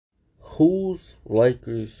Who's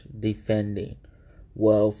Lakers defending?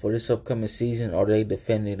 Well, for this upcoming season, are they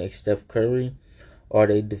defending a Steph Curry? Are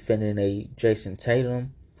they defending a Jason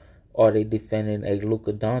Tatum? Are they defending a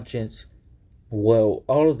Luka Doncic? Well,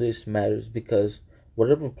 all of this matters because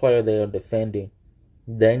whatever player they are defending,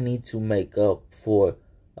 they need to make up for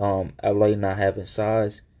LA not having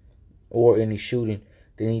size or any shooting.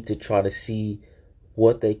 They need to try to see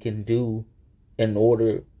what they can do in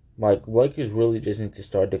order. Like, Lakers really just need to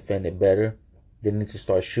start defending better. They need to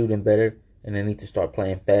start shooting better, and they need to start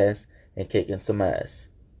playing fast and kicking some ass.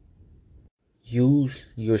 Use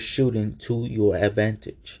your shooting to your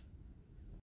advantage.